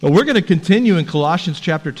Well, we're going to continue in Colossians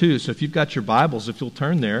chapter 2, so if you've got your Bibles, if you'll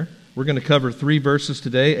turn there, we're going to cover 3 verses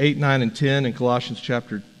today, 8, 9, and 10 in Colossians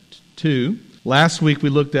chapter 2. Last week we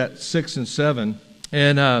looked at 6 and 7,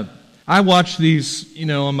 and I watch these,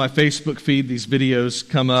 on my Facebook feed, these videos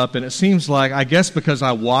come up, and it seems like, I guess because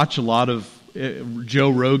I watch a lot of Joe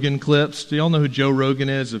Rogan clips. Do you all know who Joe Rogan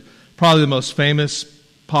is? Probably the most famous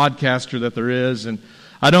podcaster that there is, and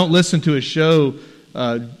I don't listen to his show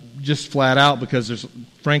just flat out because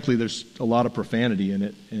there's a lot of profanity in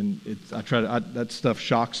it, and that stuff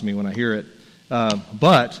shocks me when I hear it.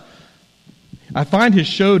 But I find his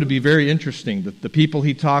show to be very interesting. The people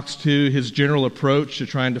he talks to, his general approach to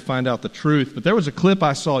trying to find out the truth. But there was a clip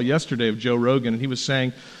I saw yesterday of Joe Rogan, and he was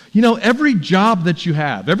saying, every job that you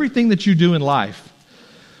have, everything that you do in life,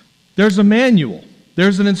 there's a manual.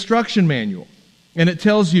 There's an instruction manual. And it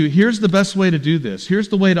tells you, here's the best way to do this. Here's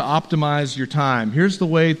the way to optimize your time. Here's the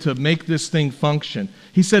way to make this thing function.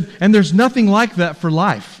 He said, and there's nothing like that for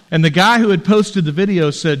life. And the guy who had posted the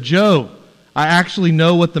video said, Joe, I actually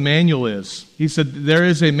know what the manual is. He said, there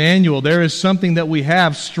is a manual. There is something that we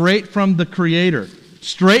have straight from the Creator,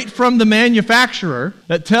 straight from the manufacturer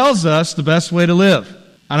that tells us the best way to live.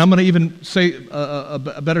 And I'm going to even say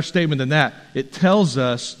a better statement than that. It tells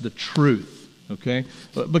us the truth. Okay,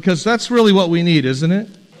 because that's really what we need, isn't it?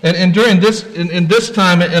 And during this, in this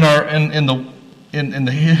time in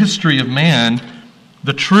the history of man,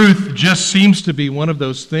 the truth just seems to be one of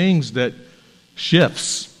those things that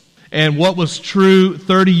shifts. And what was true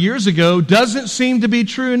 30 years ago doesn't seem to be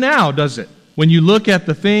true now, does it? When you look at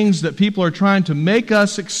the things that people are trying to make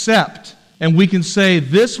us accept, and we can say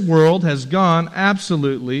this world has gone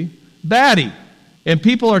absolutely batty. And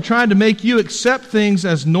people are trying to make you accept things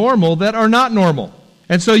as normal that are not normal.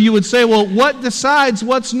 And so you would say, well, what decides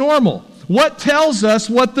what's normal? What tells us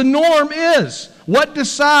what the norm is? What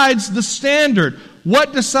decides the standard?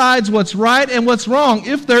 What decides what's right and what's wrong?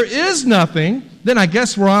 If there is nothing, then I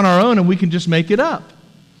guess we're on our own and we can just make it up.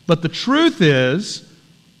 But the truth is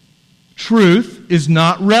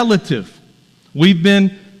not relative. We've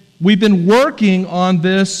been working on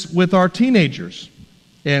this with our teenagers.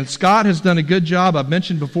 And Scott has done a good job. I've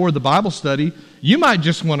mentioned before the Bible study. You might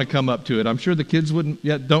just want to come up to it. I'm sure the kids wouldn't.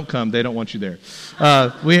 Yeah, don't come. They don't want you there.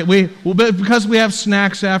 Because we have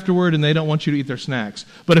snacks afterward, and they don't want you to eat their snacks.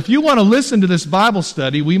 But if you want to listen to this Bible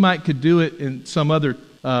study, we could do it in some other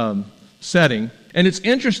setting. And it's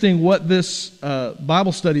interesting what this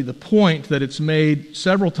Bible study, the point that it's made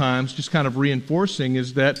several times, just kind of reinforcing,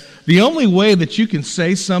 is that the only way that you can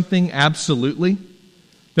say something absolutely,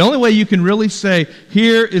 the only way you can really say,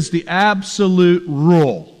 here is the absolute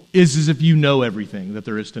rule, is if you know everything that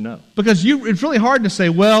there is to know. Because it's really hard to say,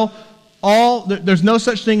 there's no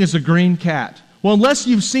such thing as a green cat. Well, unless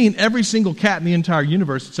you've seen every single cat in the entire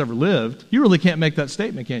universe that's ever lived, you really can't make that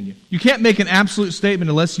statement, can you? You can't make an absolute statement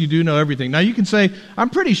unless you do know everything. Now, you can say, I'm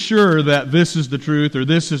pretty sure that this is the truth or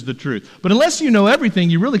this is the truth. But unless you know everything,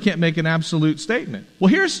 you really can't make an absolute statement. Well,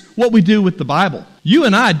 here's what we do with the Bible. You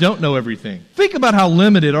and I don't know everything. Think about how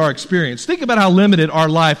limited our experience, think about how limited our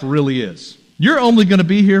life really is. You're only going to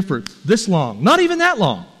be here for this long, not even that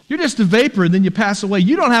long. You're just a vapor and then you pass away.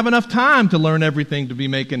 You don't have enough time to learn everything, to be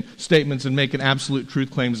making statements and making absolute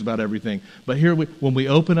truth claims about everything. But here, when we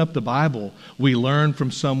open up the Bible, we learn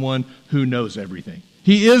from someone who knows everything.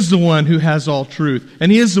 He is the one who has all truth,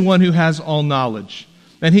 and He is the one who has all knowledge.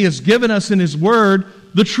 And He has given us in His Word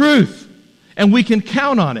the truth, and we can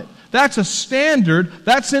count on it. That's a standard,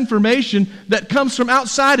 that's information that comes from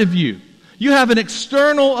outside of you. You have an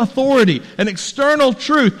external authority, an external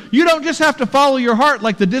truth. You don't just have to follow your heart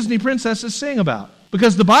like the Disney princesses sing about.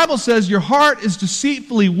 Because the Bible says your heart is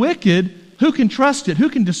deceitfully wicked. Who can trust it? Who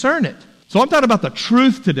can discern it? So I'm talking about the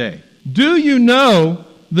truth today. Do you know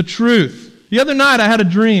the truth? The other night I had a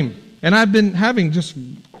dream, and I've been having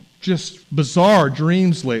just bizarre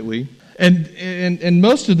dreams lately. And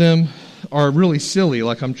most of them are really silly,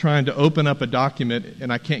 like I'm trying to open up a document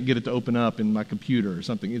and I can't get it to open up in my computer or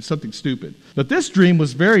something. It's something stupid. But this dream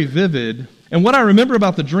was very vivid, and what I remember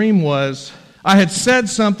about the dream was I had said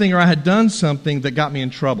something or I had done something that got me in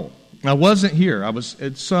trouble. I wasn't here. I was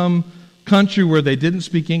at some country where they didn't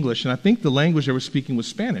speak English, and I think the language they were speaking was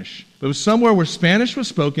Spanish. But it was somewhere where Spanish was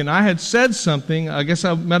spoken. I had said something, I guess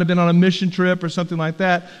I might have been on a mission trip or something like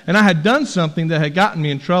that, and I had done something that had gotten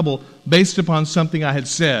me in trouble based upon something I had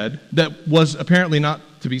said that was apparently not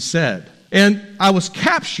to be said. And I was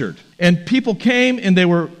captured, and people came and they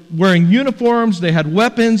were wearing uniforms, they had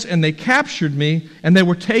weapons, and they captured me, and they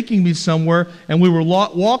were taking me somewhere, and we were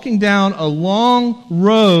walking down a long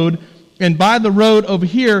road, And by the road over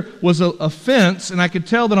here was a fence, and I could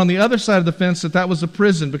tell that on the other side of the fence that was a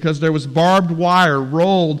prison because there was barbed wire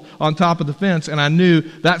rolled on top of the fence, and I knew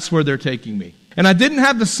that's where they're taking me. And I didn't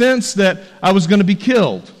have the sense that I was going to be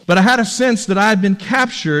killed, but I had a sense that I had been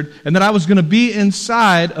captured and that I was going to be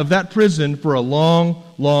inside of that prison for a long,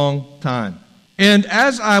 long time. And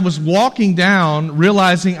as I was walking down,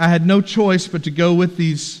 realizing I had no choice but to go with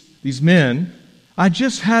these men, I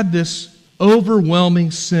just had this overwhelming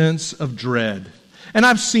sense of dread. And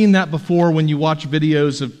I've seen that before when you watch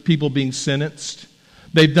videos of people being sentenced.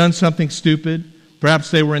 They've done something stupid. Perhaps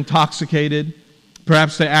they were intoxicated.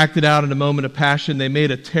 Perhaps they acted out in a moment of passion. They made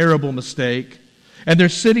a terrible mistake. And they're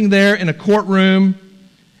sitting there in a courtroom,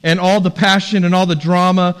 and all the passion and all the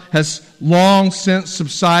drama has long since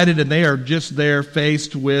subsided, and they are just there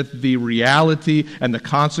faced with the reality and the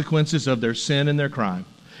consequences of their sin and their crime.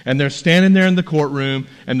 And they're standing there in the courtroom,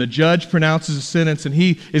 and the judge pronounces a sentence, and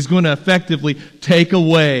he is going to effectively take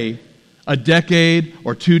away a decade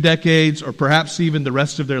or 2 decades or perhaps even the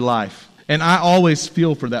rest of their life. And I always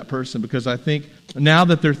feel for that person because I think now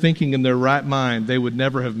that they're thinking in their right mind, they would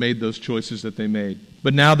never have made those choices that they made.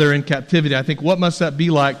 But now they're in captivity. I think, what must that be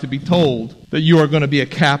like to be told that you are going to be a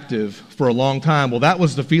captive for a long time? Well, that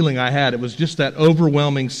was the feeling I had. It was just that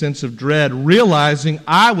overwhelming sense of dread, realizing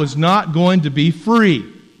I was not going to be free.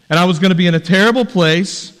 And I was going to be in a terrible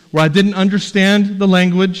place where I didn't understand the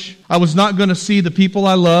language. I was not going to see the people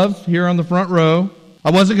I love here on the front row.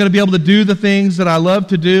 I wasn't going to be able to do the things that I love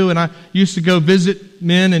to do. And I used to go visit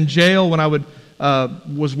men in jail when I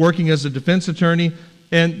was working as a defense attorney.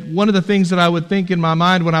 And one of the things that I would think in my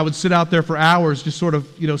mind when I would sit out there for hours, just sort of,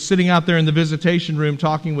 sitting out there in the visitation room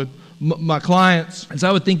talking with my clients, is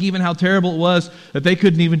I would think even how terrible it was that they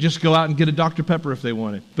couldn't even just go out and get a Dr. Pepper if they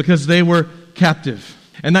wanted because they were captive.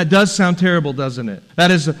 And that does sound terrible, doesn't it?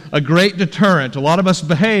 That is a great deterrent. A lot of us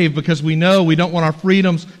behave because we know we don't want our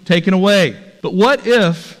freedoms taken away. But what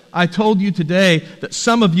if I told you today that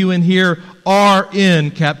some of you in here are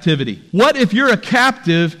in captivity? What if you're a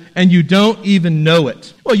captive and you don't even know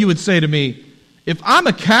it? Well, you would say to me, if I'm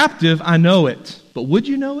a captive, I know it. But would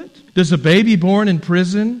you know it? Does a baby born in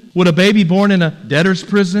prison, would a baby born in a debtor's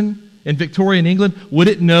prison in Victorian England, would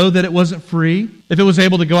it know that it wasn't free? If it was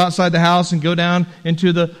able to go outside the house and go down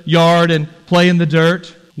into the yard and play in the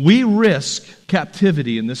dirt? We risk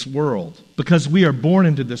captivity in this world because we are born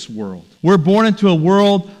into this world. We're born into a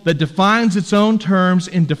world that defines its own terms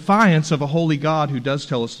in defiance of a holy God who does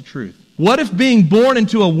tell us the truth. What if being born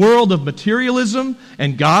into a world of materialism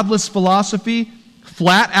and godless philosophy,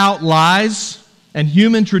 flat out lies, and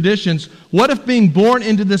human traditions, what if being born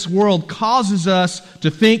into this world causes us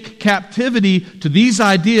to think captivity to these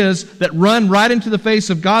ideas that run right into the face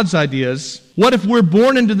of God's ideas? What if we're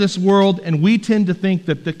born into this world and we tend to think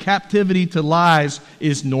that the captivity to lies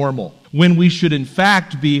is normal, when we should in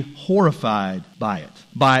fact be horrified by it,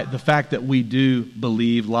 by the fact that we do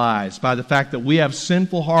believe lies, by the fact that we have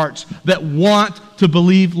sinful hearts that want to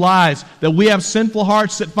believe lies, that we have sinful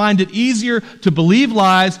hearts that find it easier to believe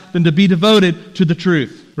lies than to be devoted to the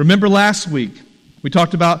truth. Remember last week, we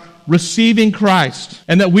talked about receiving Christ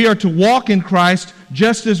and that we are to walk in Christ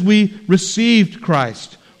just as we received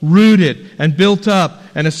Christ, rooted and built up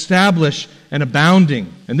and established and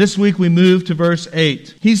abounding. And this week we move to verse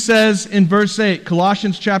 8. He says in verse 8,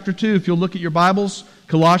 Colossians chapter 2, if you'll look at your Bibles,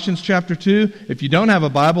 Colossians chapter 2. If you don't have a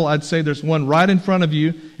Bible, I'd say there's one right in front of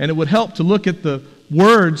you, and it would help to look at the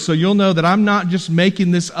words so you'll know that I'm not just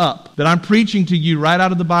making this up, that I'm preaching to you right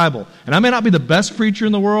out of the Bible. And I may not be the best preacher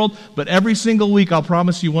in the world, but every single week I'll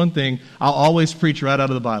promise you one thing, I'll always preach right out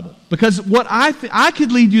of the Bible. Because what I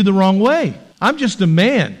could lead you the wrong way. I'm just a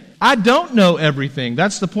man. I don't know everything.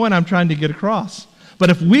 That's the point I'm trying to get across.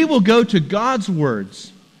 But if we will go to God's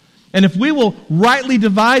words, and if we will rightly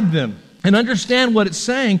divide them and understand what it's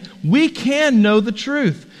saying, we can know the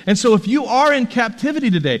truth. And so if you are in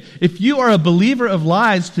captivity today, if you are a believer of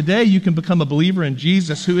lies today, you can become a believer in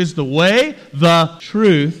Jesus, who is the way, the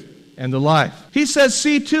truth, and the life. He says,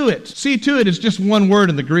 see to it. See to it is just one word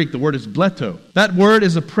in the Greek. The word is bleto. That word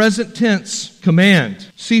is a present tense command.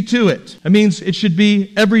 See to it. It means it should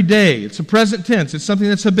be every day. It's a present tense. It's something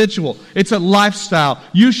that's habitual. It's a lifestyle.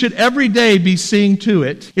 You should every day be seeing to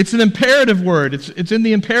it. It's an imperative word. It's in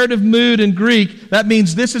the imperative mood in Greek. That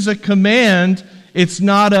means this is a command. It's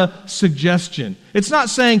not a suggestion. It's not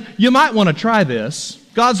saying, you might want to try this.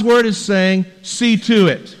 God's word is saying, see to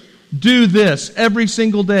it. Do this every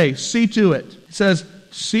single day. See to it. It says,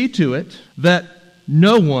 see to it that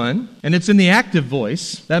no one, and it's in the active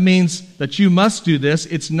voice. That means that you must do this.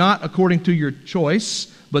 It's not according to your choice,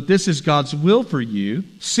 but this is God's will for you.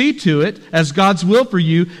 See to it as God's will for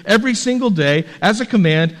you every single day as a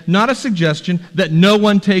command, not a suggestion, that no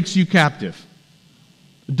one takes you captive.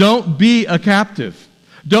 Don't be a captive.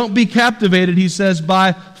 Don't be captivated, he says,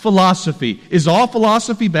 by philosophy. Is all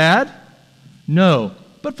philosophy bad? No.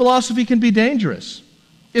 But philosophy can be dangerous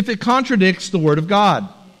if it contradicts the Word of God.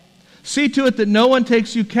 See to it that no one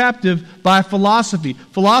takes you captive by philosophy.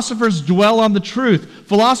 Philosophers dwell on the truth.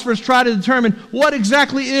 Philosophers try to determine what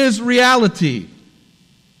exactly is reality.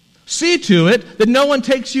 See to it that no one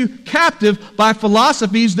takes you captive by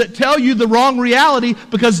philosophies that tell you the wrong reality,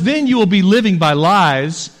 because then you will be living by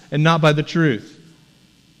lies and not by the truth.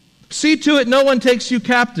 See to it no one takes you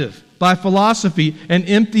captive by philosophy and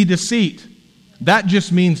empty deceit. That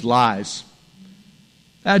just means lies.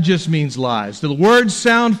 That just means lies. The words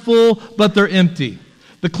sound full, but they're empty.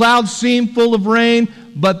 The clouds seem full of rain,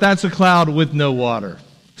 but that's a cloud with no water.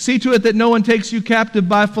 See to it that no one takes you captive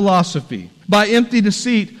by philosophy, by empty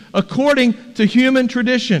deceit, according to human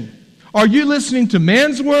tradition. Are you listening to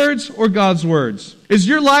man's words or God's words? Is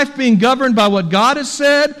your life being governed by what God has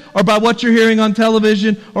said, or by what you're hearing on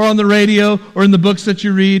television or on the radio or in the books that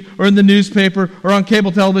you read or in the newspaper or on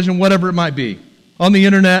cable television, whatever it might be, on the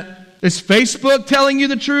internet? Is Facebook telling you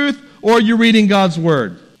the truth, or are you reading God's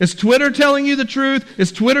Word? Is Twitter telling you the truth?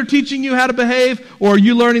 Is Twitter teaching you how to behave, or are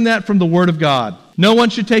you learning that from the Word of God? No one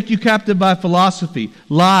should take you captive by philosophy,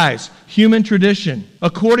 lies, human tradition,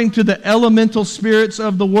 according to the elemental spirits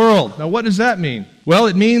of the world. Now, what does that mean? Well,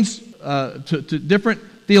 it means to different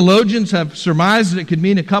theologians have surmised that it could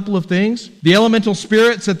mean a couple of things. The elemental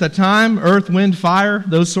spirits at the time, earth, wind, fire,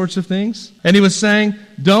 those sorts of things. And he was saying,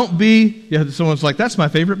 don't be, someone's like, that's my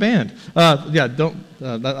favorite band.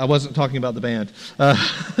 I wasn't talking about the band.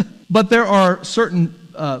 But there are certain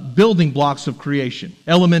building blocks of creation.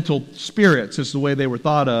 Elemental spirits is the way they were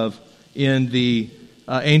thought of in the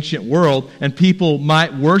ancient world, and people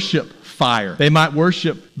might worship fire. They might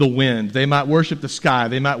worship the wind. They might worship the sky.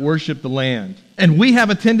 They might worship the land. And we have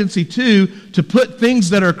a tendency, too, to put things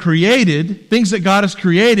that are created, things that God has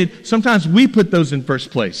created, sometimes we put those in first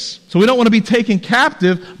place. So we don't want to be taken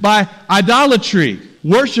captive by idolatry,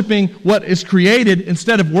 worshiping what is created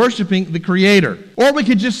instead of worshiping the Creator. Or we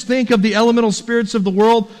could just think of the elemental spirits of the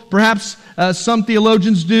world, perhaps some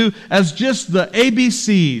theologians do, as just the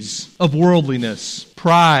ABCs of worldliness: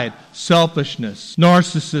 pride, selfishness,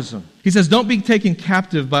 narcissism. He says, don't be taken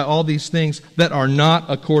captive by all these things that are not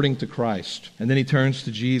according to Christ. And then he turns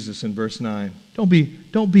to Jesus in verse 9. Don't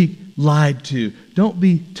be lied to. Don't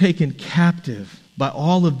be taken captive by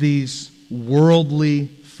all of these worldly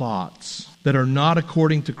thoughts that are not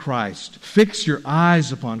according to Christ. Fix your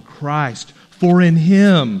eyes upon Christ, for in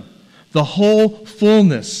Him the whole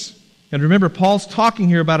fullness. And remember, Paul's talking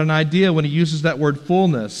here about an idea when he uses that word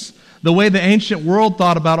fullness. The way the ancient world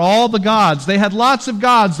thought about all the gods. They had lots of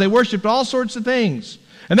gods. They worshipped all sorts of things.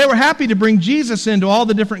 And they were happy to bring Jesus into all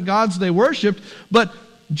the different gods they worshipped. But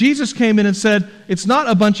Jesus came in and said, it's not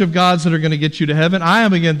a bunch of gods that are going to get you to heaven. I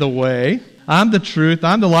am again the way. I'm the truth.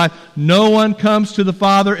 I'm the life. No one comes to the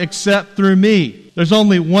Father except through me. There's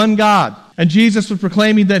only one God. And Jesus was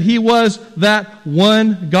proclaiming that He was that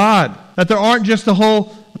one God. That there aren't just a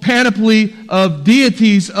whole panoply of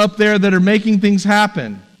deities up there that are making things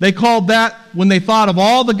happen. They called that, when they thought of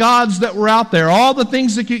all the gods that were out there, all the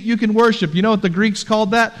things that you can worship, you know what the Greeks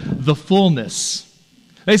called that? The fullness.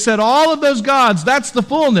 They said all of those gods, that's the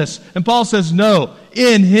fullness. And Paul says, no,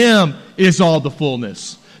 in Him is all the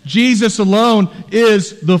fullness. Jesus alone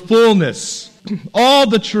is the fullness. All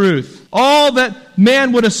the truth, all that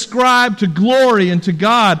man would ascribe to glory and to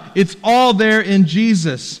God, it's all there in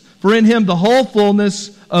Jesus. For in Him the whole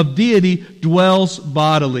fullness of deity dwells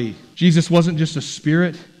bodily. Jesus wasn't just a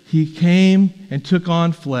spirit. He came and took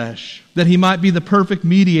on flesh, that He might be the perfect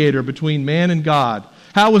mediator between man and God.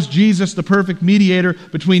 How was Jesus the perfect mediator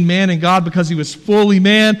between man and God? Because He was fully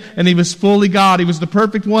man and He was fully God. He was the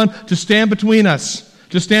perfect one to stand between us,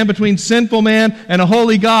 to stand between sinful man and a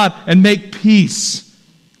holy God and make peace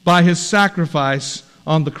by His sacrifice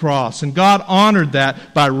on the cross. And God honored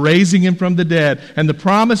that by raising Him from the dead. And the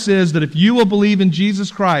promise is that if you will believe in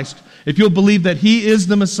Jesus Christ, if you'll believe that He is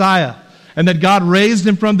the Messiah, and that God raised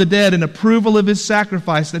Him from the dead in approval of His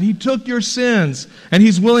sacrifice, that He took your sins, and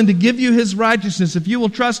He's willing to give you His righteousness if you will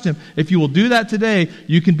trust Him. If you will do that today,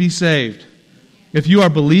 you can be saved. If you are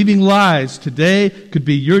believing lies, today could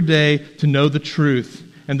be your day to know the truth,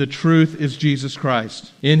 and the truth is Jesus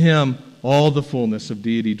Christ. In Him, all the fullness of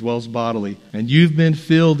deity dwells bodily, and you've been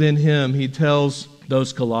filled in Him, he tells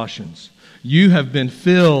those Colossians. You have been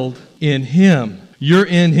filled in Him. You're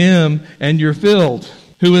in Him, and you're filled.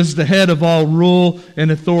 Who is the head of all rule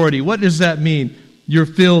and authority. What does that mean? you're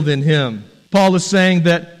filled in Him. Paul is saying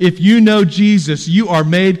that if you know Jesus, you are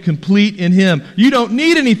made complete in Him. You don't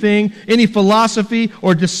need anything, any philosophy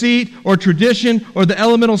or deceit or tradition or the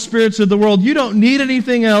elemental spirits of the world. You don't need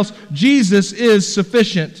anything else. Jesus is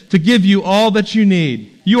sufficient to give you all that you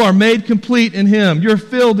need. You are made complete in Him. You're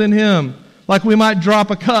filled in Him. Like we might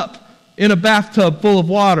drop a cup in a bathtub full of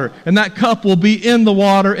water, and that cup will be in the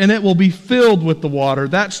water and it will be filled with the water.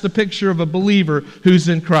 That's the picture of a believer who's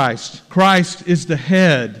in Christ. Christ is the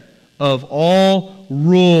head of all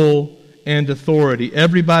rule and authority.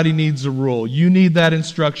 Everybody needs a rule. You need that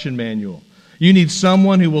instruction manual. You need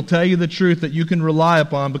someone who will tell you the truth that you can rely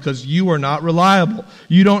upon, because you are not reliable.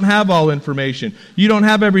 You don't have all information. You don't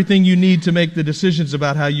have everything you need to make the decisions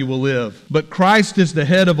about how you will live. But Christ is the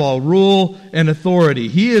head of all rule and authority.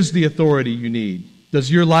 He is the authority you need.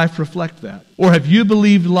 Does your life reflect that? Or have you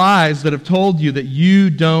believed lies that have told you that you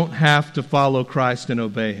don't have to follow Christ and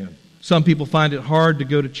obey Him? Some people find it hard to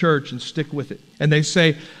go to church and stick with it. And they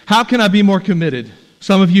say, how can I be more committed?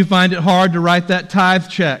 Some of you find it hard to write that tithe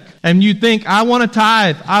check. And you think, I want to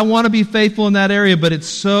tithe. I want to be faithful in that area. But it's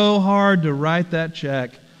so hard to write that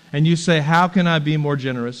check. And you say, how can I be more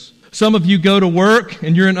generous? Some of you go to work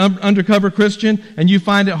and you're an undercover Christian and you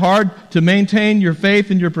find it hard to maintain your faith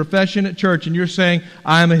and your profession at church. And you're saying,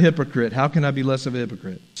 I am a hypocrite. How can I be less of a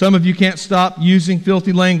hypocrite? Some of you can't stop using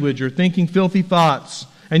filthy language or thinking filthy thoughts.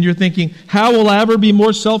 And you're thinking, how will I ever be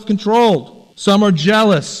more self-controlled? Some are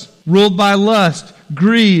jealous, ruled by lust,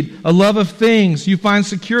 greed, a love of things. You find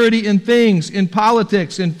security in things, in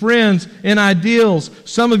politics, in friends, in ideals.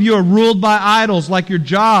 Some of you are ruled by idols like your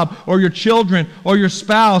job or your children or your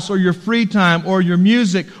spouse or your free time or your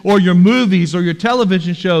music or your movies or your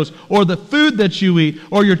television shows or the food that you eat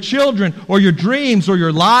or your children or your dreams or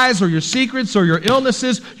your lies or your secrets or your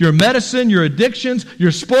illnesses, your medicine, your addictions,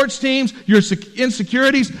 your sports teams, your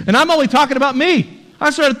insecurities. And I'm only talking about me. I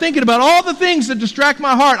started thinking about all the things that distract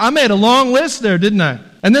my heart. I made a long list there, didn't I?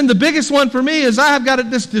 And then the biggest one for me is I have got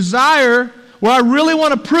this desire where I really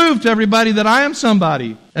want to prove to everybody that I am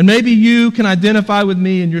somebody. And maybe you can identify with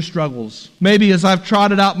me in your struggles. Maybe as I've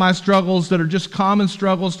trotted out my struggles that are just common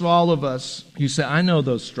struggles to all of us, you say, I know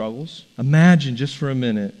those struggles. Imagine just for a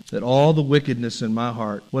minute that all the wickedness in my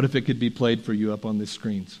heart, what if it could be played for you up on these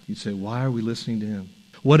screens? You'd say, why are we listening to him?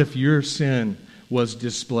 What if your sin was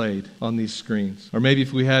displayed on these screens? Or maybe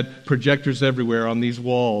if we had projectors everywhere on these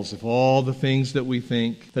walls, if all the things that we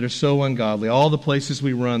think that are so ungodly, all the places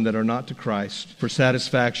we run that are not to Christ, for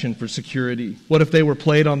satisfaction, for security, what if they were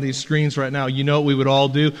played on these screens right now? You know what we would all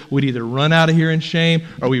do? We'd either run out of here in shame,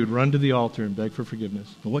 or we would run to the altar and beg for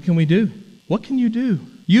forgiveness. But what can we do? What can you do?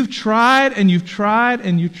 You've tried and you've tried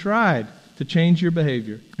and you've tried to change your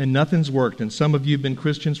behavior, and nothing's worked. And some of you have been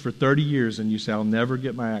Christians for 30 years, and you say, I'll never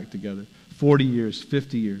get my act together. 40 years,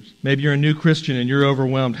 50 years. Maybe you're a new Christian and you're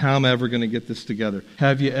overwhelmed. How am I ever going to get this together?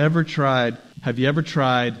 Have you ever tried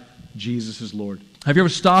Jesus is Lord? Have you ever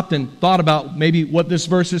stopped and thought about maybe what this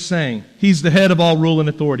verse is saying? He's the head of all rule and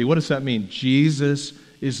authority. What does that mean? Jesus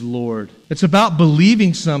is Lord. It's about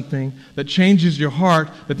believing something that changes your heart,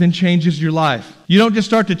 that then changes your life. You don't just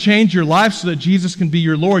start to change your life so that Jesus can be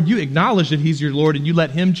your Lord. You acknowledge that He's your Lord and you let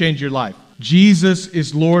Him change your life. Jesus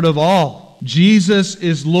is Lord of all. Jesus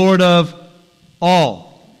is Lord of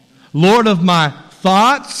all. Lord of my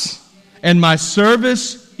thoughts and my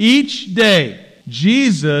service each day.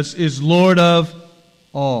 Jesus is Lord of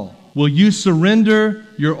all. Will you surrender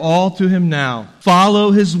your all to Him now? Follow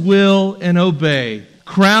His will and obey.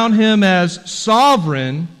 Crown Him as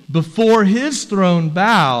sovereign. Before His throne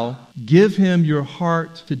bow. Give Him your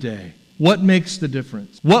heart today. What makes the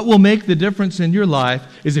difference? What will make the difference in your life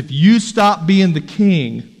is if you stop being the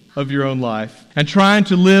king of your own life and trying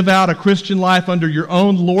to live out a Christian life under your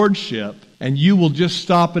own lordship, and you will just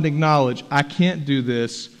stop and acknowledge, I can't do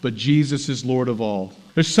this, but Jesus is Lord of all.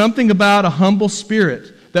 There's something about a humble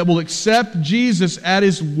spirit that will accept Jesus at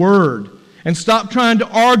His word and stop trying to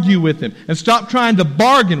argue with Him and stop trying to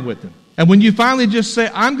bargain with Him. And when you finally just say,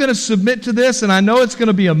 I'm going to submit to this, and I know it's going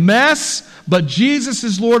to be a mess, but Jesus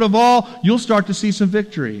is Lord of all, you'll start to see some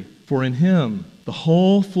victory. For in Him, the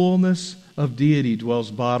whole fullness of deity dwells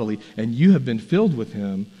bodily, and you have been filled with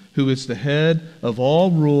Him, who is the head of all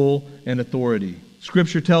rule and authority.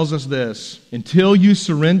 Scripture tells us this: until you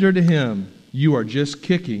surrender to Him, you are just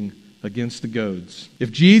kicking against the goads.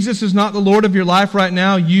 If Jesus is not the Lord of your life right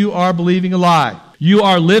now, you are believing a lie. You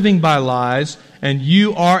are living by lies, and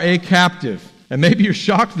you are a captive. And maybe you're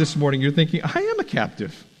shocked this morning. You're thinking, I am a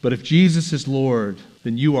captive. But if Jesus is Lord,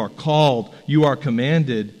 then you are called, you are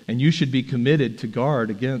commanded, and you should be committed to guard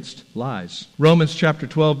against lies. Romans chapter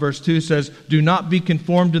 12, verse 2 says, do not be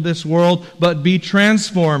conformed to this world, but be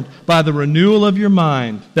transformed by the renewal of your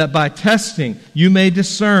mind, that by testing you may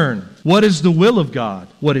discern what is the will of God,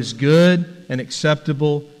 what is good and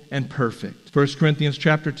acceptable and perfect. 1 Corinthians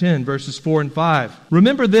chapter 10, verses 4 and 5.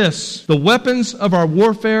 Remember this, the weapons of our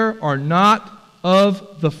warfare are not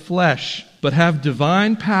of the flesh, but have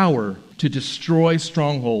divine power to destroy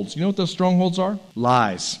strongholds. You know what those strongholds are?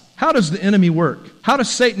 Lies. How does the enemy work? How does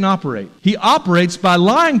Satan operate? He operates by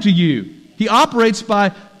lying to you. He operates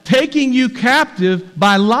by taking you captive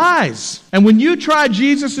by lies. And when you try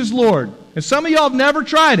Jesus as Lord, and some of y'all have never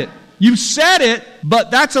tried it, you said it, but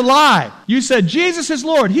that's a lie. You said Jesus is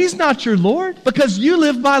Lord. He's not your Lord because you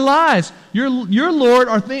live by lies. Your Lord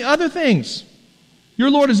are other things. Your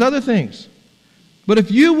Lord is other things. But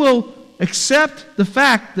if you will accept the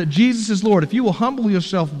fact that Jesus is Lord, if you will humble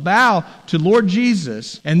yourself, bow to Lord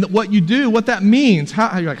Jesus, and what you do, what that means,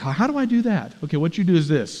 you're like, how do I do that? Okay, what you do is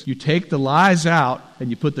this. You take the lies out and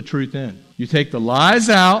you put the truth in. You take the lies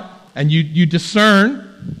out and you discern.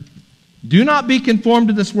 Do not be conformed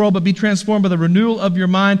to this world, but be transformed by the renewal of your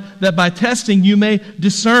mind, that by testing you may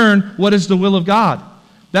discern what is the will of God.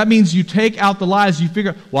 That means you take out the lies. You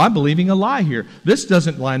figure, well, I'm believing a lie here. This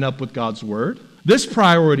doesn't line up with God's Word. This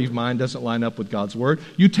priority of mine doesn't line up with God's Word.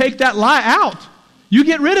 You take that lie out. You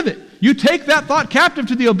get rid of it. You take that thought captive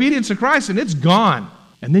to the obedience of Christ, and it's gone.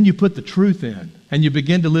 And then you put the truth in, and you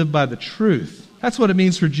begin to live by the truth. That's what it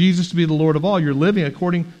means for Jesus to be the Lord of all. You're living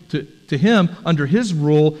according to Him, under His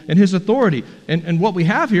rule and His authority. And what we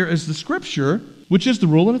have here is the Scripture, which is the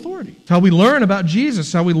rule and authority. It's how we learn about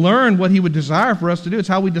Jesus, how we learn what He would desire for us to do. It's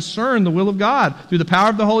how we discern the will of God through the power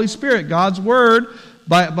of the Holy Spirit, God's Word.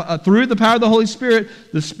 Through the power of the Holy Spirit,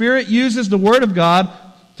 the Spirit uses the Word of God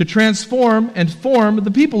to transform and form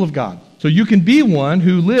the people of God. So you can be one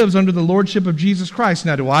who lives under the lordship of Jesus Christ.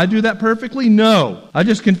 Now, do I do that perfectly? No. I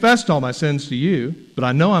just confessed all my sins to you, but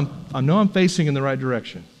I know I'm facing in the right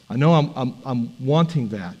direction. I know I'm wanting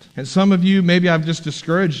that. And some of you, maybe I've just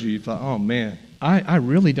discouraged you. You thought, oh man, I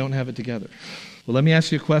really don't have it together. Well, let me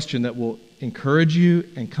ask you a question that will encourage you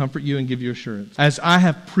and comfort you and give you assurance. As I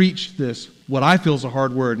have preached this, what I feel is a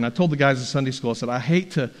hard word, and I told the guys in Sunday school, I said, I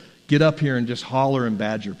hate to get up here and just holler and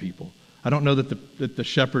badger people. I don't know that the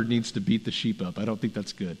shepherd needs to beat the sheep up. I don't think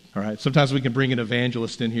that's good. All right. Sometimes we can bring an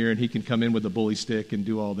evangelist in here and he can come in with a bully stick and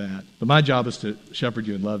do all that. But my job is to shepherd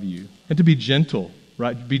you and love you and to be gentle,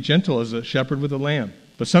 right? Be gentle as a shepherd with a lamb.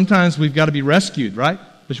 But sometimes we've got to be rescued, right?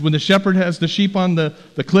 When the shepherd has the sheep on the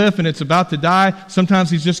cliff and it's about to die, sometimes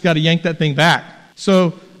he's just got to yank that thing back.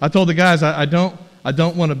 So I told the guys, I don't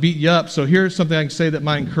want to beat you up. So here's something I can say that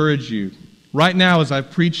might encourage you. Right now, as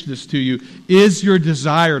I've preached this to you, is your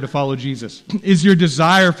desire to follow Jesus? Is your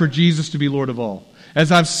desire for Jesus to be Lord of all?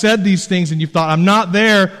 As I've said these things and you've thought, I'm not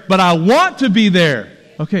there, but I want to be there.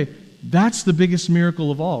 Okay, that's the biggest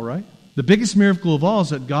miracle of all, right? The biggest miracle of all is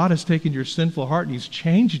that God has taken your sinful heart and He's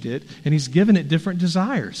changed it and He's given it different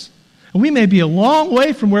desires. And we may be a long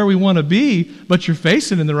way from where we want to be, but you're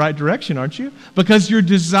facing in the right direction, aren't you? Because your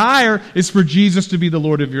desire is for Jesus to be the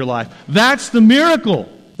Lord of your life. That's the miracle.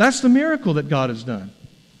 That's the miracle that God has done.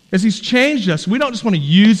 As He's changed us, we don't just want to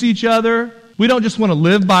use each other. We don't just want to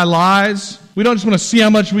live by lies. We don't just want to see how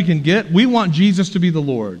much we can get. We want Jesus to be the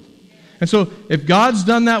Lord. And so if God's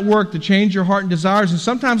done that work to change your heart and desires, and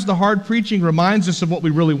sometimes the hard preaching reminds us of what we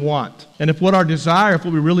really want. And if what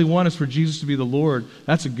we really want is for Jesus to be the Lord,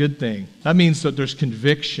 that's a good thing. That means that there's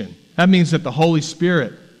conviction. That means that the Holy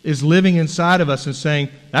Spirit is living inside of us and saying,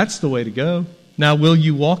 that's the way to go. Now, will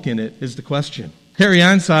you walk in it is the question. Harry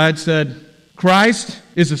Ironside said, Christ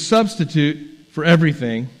is a substitute for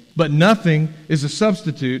everything, but nothing is a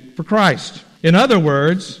substitute for Christ. In other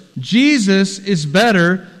words, Jesus is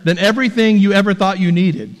better than everything you ever thought you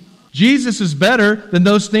needed. Jesus is better than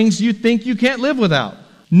those things you think you can't live without.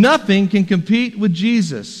 Nothing can compete with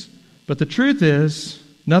Jesus. But the truth is,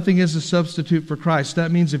 nothing is a substitute for Christ.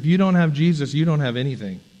 That means if you don't have Jesus, you don't have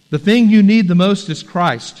anything. The thing you need the most is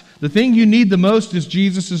Christ. The thing you need the most is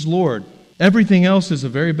Jesus as Lord. Everything else is a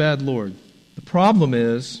very bad Lord. The problem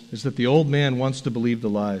is that the old man wants to believe the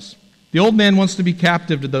lies. The old man wants to be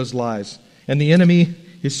captive to those lies. And the enemy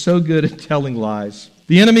is so good at telling lies.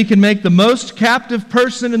 The enemy can make the most captive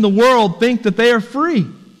person in the world think that they are free.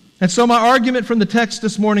 And so my argument from the text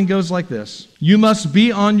this morning goes like this. You must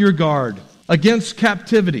be on your guard against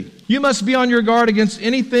captivity. You must be on your guard against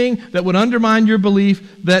anything that would undermine your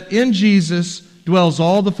belief that in Jesus dwells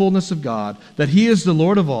all the fullness of God, that He is the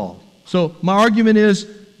Lord of all. So my argument is,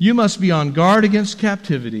 You must be on guard against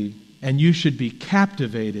captivity, and you should be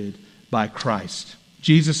captivated by Christ.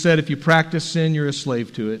 Jesus said, if you practice sin, you're a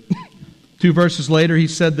slave to it. 2 verses later, he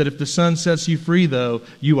said that if the Son sets you free, though,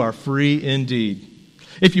 you are free indeed.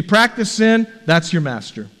 If you practice sin, that's your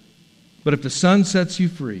master. But if the Son sets you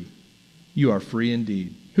free, you are free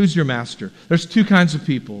indeed. Who's your master? There's 2 kinds of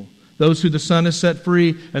people. Those who the Son has set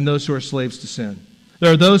free and those who are slaves to sin.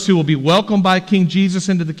 There are those who will be welcomed by King Jesus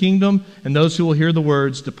into the kingdom and those who will hear the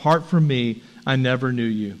words, "Depart from me, I never knew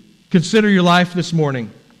you." Consider your life this morning.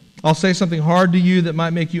 I'll say something hard to you that might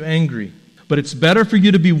make you angry. But it's better for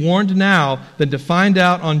you to be warned now than to find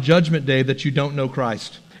out on Judgment Day that you don't know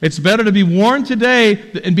Christ. It's better to be warned today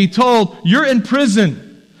and be told, you're in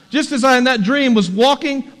prison. Just as I in that dream was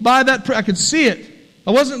walking by that I could see it. I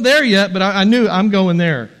wasn't there yet, but I knew I'm going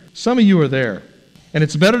there. Some of you are there. And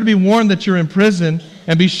it's better to be warned that you're in prison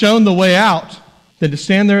and be shown the way out than to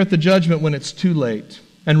stand there at the judgment when it's too late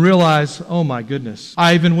and realize, oh my goodness,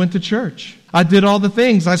 I even went to church. I did all the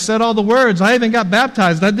things. I said all the words. I even got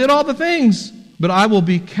baptized. I did all the things. But I will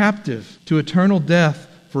be captive to eternal death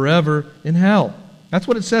forever in hell. That's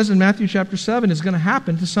what it says in Matthew chapter 7 is going to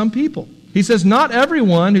happen to some people. He says, not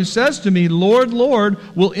everyone who says to me, Lord, Lord,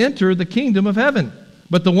 will enter the kingdom of heaven,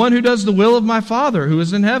 but the one who does the will of my Father who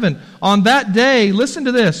is in heaven. On that day, listen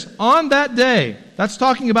to this, on that day, that's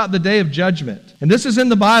talking about the day of judgment. And this is in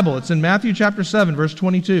the Bible. It's in Matthew chapter 7, verse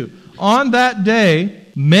 22. On that day,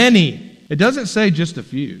 many, it doesn't say just a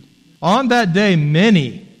few. On that day,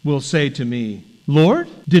 many will say to me, Lord,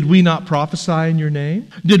 did we not prophesy in your name?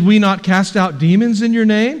 Did we not cast out demons in your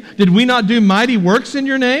name? Did we not do mighty works in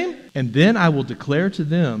your name? And then I will declare to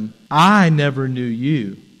them, I never knew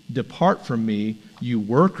you. Depart from me, you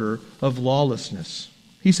worker of lawlessness.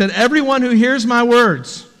 He said, everyone who hears my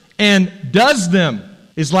words and does them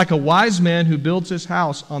is like a wise man who builds his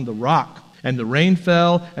house on the rock. And the rain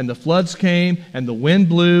fell, and the floods came, and the wind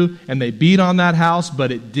blew, and they beat on that house,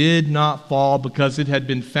 but it did not fall because it had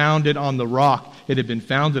been founded on the rock. It had been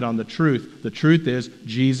founded on the truth. The truth is,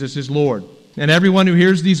 Jesus is Lord. And everyone who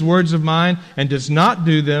hears these words of mine and does not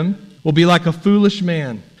do them will be like a foolish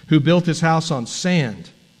man who built his house on sand.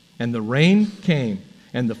 And the rain came,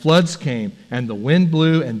 and the floods came, and the wind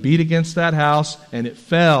blew and beat against that house, and it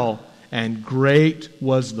fell, and great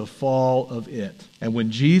was the fall of it. And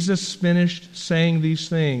when Jesus finished saying these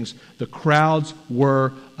things, the crowds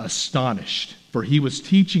were astonished, for he was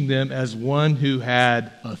teaching them as one who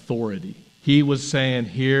had authority. He was saying,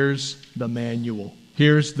 here's the manual.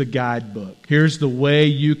 Here's the guidebook. Here's the way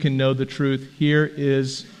you can know the truth. Here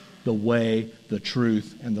is the way, the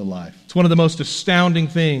truth, and the life. It's one of the most astounding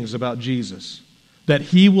things about Jesus, that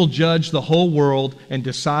he will judge the whole world and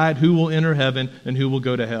decide who will enter heaven and who will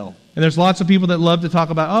go to hell. And there's lots of people that love to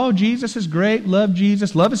talk about, oh, Jesus is great, love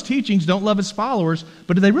Jesus, love his teachings, don't love his followers.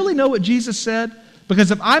 But do they really know what Jesus said?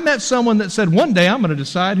 Because if I met someone that said, one day I'm going to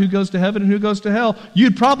decide who goes to heaven and who goes to hell,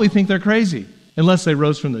 you'd probably think they're crazy, unless they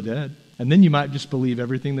rose from the dead. And then you might just believe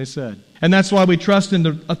everything they said. And that's why we trust in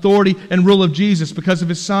the authority and rule of Jesus, because of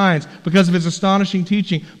his signs, because of his astonishing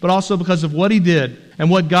teaching, but also because of what he did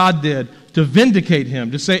and what God did to vindicate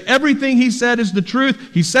him, to say everything he said is the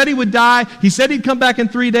truth. He said he would die. He said he'd come back in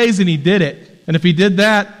 3 days, and he did it. And if he did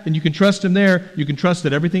that, and you can trust him there, you can trust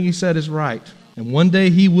that everything he said is right. And one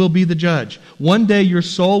day he will be the judge. One day your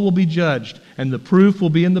soul will be judged, and the proof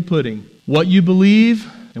will be in the pudding. What you believe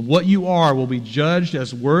and what you are will be judged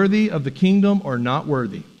as worthy of the kingdom or not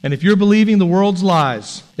worthy. And if you're believing the world's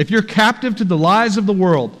lies, if you're captive to the lies of the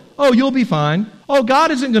world, oh, you'll be fine. Oh, God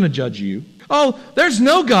isn't going to judge you. Oh, there's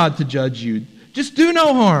no God to judge you. Just do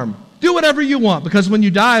no harm. Do whatever you want, because when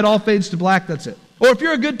you die, it all fades to black. That's it. Or if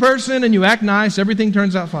you're a good person and you act nice, everything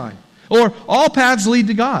turns out fine. Or all paths lead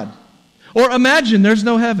to God. Or imagine there's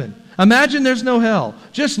no heaven. Imagine there's no hell.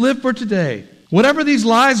 Just live for today. Whatever these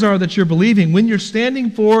lies are that you're believing, when you're standing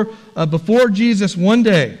before Jesus one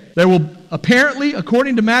day, there will apparently,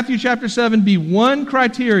 according to Matthew chapter 7, be one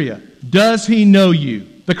criteria. Does he know you?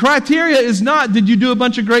 The criteria is not, did you do a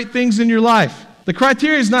bunch of great things in your life? The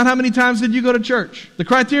criteria is not how many times did you go to church? The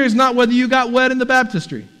criteria is not whether you got wet in the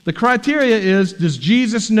baptistry. The criteria is, does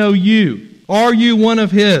Jesus know you? Are you one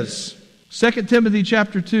of his? 2 Timothy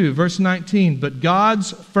chapter 2, verse 19, but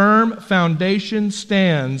God's firm foundation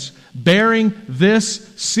stands, bearing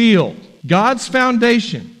this seal. God's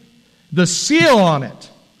foundation, the seal on it,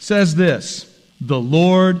 says this, the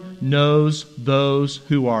Lord knows those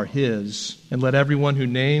who are his, and let everyone who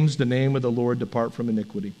names the name of the Lord depart from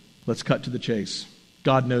iniquity. Let's cut to the chase.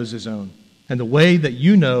 God knows his own. And the way that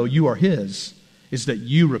you know you are his is that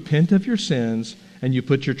you repent of your sins and you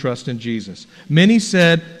put your trust in Jesus. Many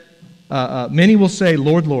will say,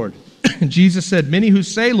 Lord, Lord. And Jesus said, many who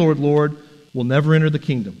say, Lord, Lord, will never enter the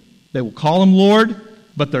kingdom. They will call him Lord,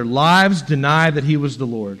 but their lives deny that he was the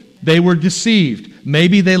Lord. They were deceived.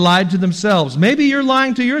 Maybe they lied to themselves. Maybe you're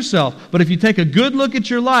lying to yourself. But if you take a good look at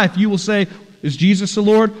your life, you will say, is Jesus the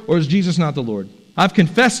Lord or is Jesus not the Lord? I've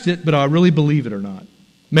confessed it, but I really believe it or not.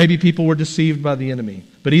 Maybe people were deceived by the enemy.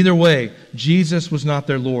 But either way, Jesus was not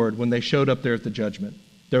their Lord when they showed up there at the judgment.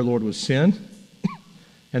 Their Lord was sin,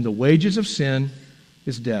 and the wages of sin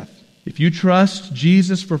is death. If you trust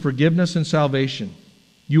Jesus for forgiveness and salvation,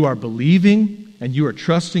 you are believing and you are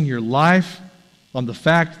trusting your life on the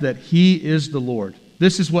fact that he is the Lord.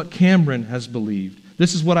 This is what Cameron has believed.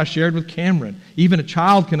 This is what I shared with Cameron. Even a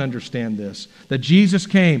child can understand this. That Jesus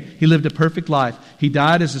came. He lived a perfect life. He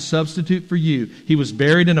died as a substitute for you. He was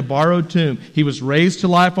buried in a borrowed tomb. He was raised to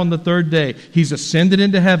life on the third day. He's ascended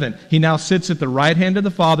into heaven. He now sits at the right hand of the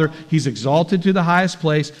Father. He's exalted to the highest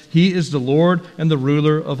place. He is the Lord and the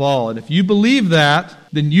ruler of all. And if you believe that,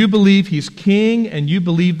 then you believe he's king and you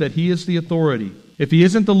believe that he is the authority. If he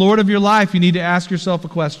isn't the Lord of your life, you need to ask yourself a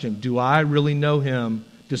question. Do I really know him?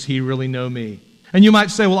 Does he really know me? And you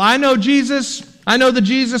might say, well, I know Jesus. I know the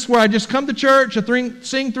Jesus where I just come to church, I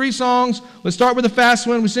sing 3 songs. We start with a fast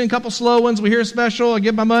one. We sing a couple slow ones. We hear a special. I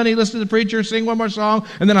give my money, listen to the preacher, sing one more song,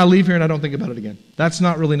 and then I leave here and I don't think about it again. That's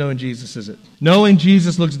not really knowing Jesus, is it? Knowing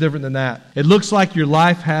Jesus looks different than that. It looks like your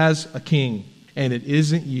life has a king, and it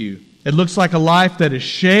isn't you. It looks like a life that is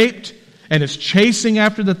shaped and is chasing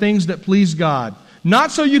after the things that please God.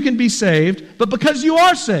 Not so you can be saved, but because you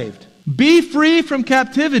are saved. Be free from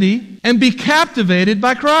captivity and be captivated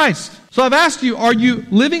by Christ. So I've asked you, are you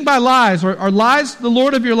living by lies? Or are lies the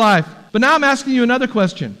Lord of your life? But now I'm asking you another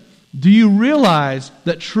question. Do you realize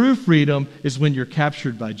that true freedom is when you're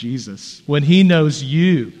captured by Jesus? When he knows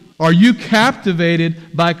you? Are you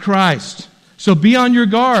captivated by Christ? So be on your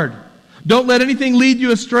guard. Don't let anything lead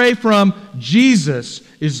you astray from Jesus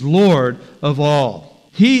is Lord of all.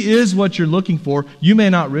 He is what you're looking for. You may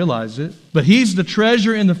not realize it, but he's the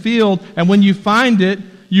treasure in the field, and when you find it,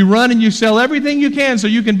 you run and you sell everything you can so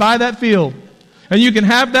you can buy that field, and you can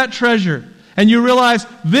have that treasure, and you realize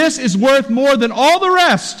this is worth more than all the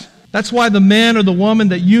rest. That's why the man or the woman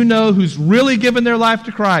that you know who's really given their life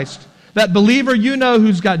to Christ, that believer you know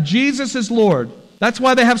who's got Jesus as Lord, that's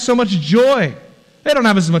why they have so much joy. They don't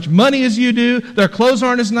have as much money as you do. Their clothes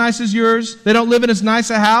aren't as nice as yours. They don't live in as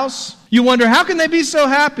nice a house. You wonder, how can they be so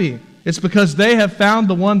happy? It's because they have found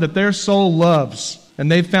the one that their soul loves,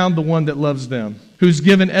 and they've found the one that loves them, who's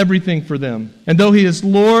given everything for them. And though he is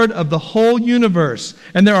Lord of the whole universe,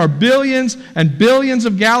 and there are billions and billions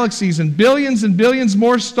of galaxies and billions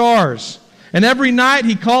more stars, and every night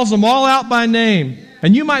he calls them all out by name,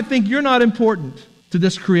 and you might think you're not important to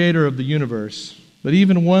this creator of the universe. But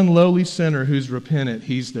even one lowly sinner who's repentant,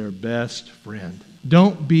 he's their best friend.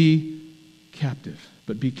 Don't be captive,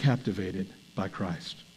 but be captivated by Christ.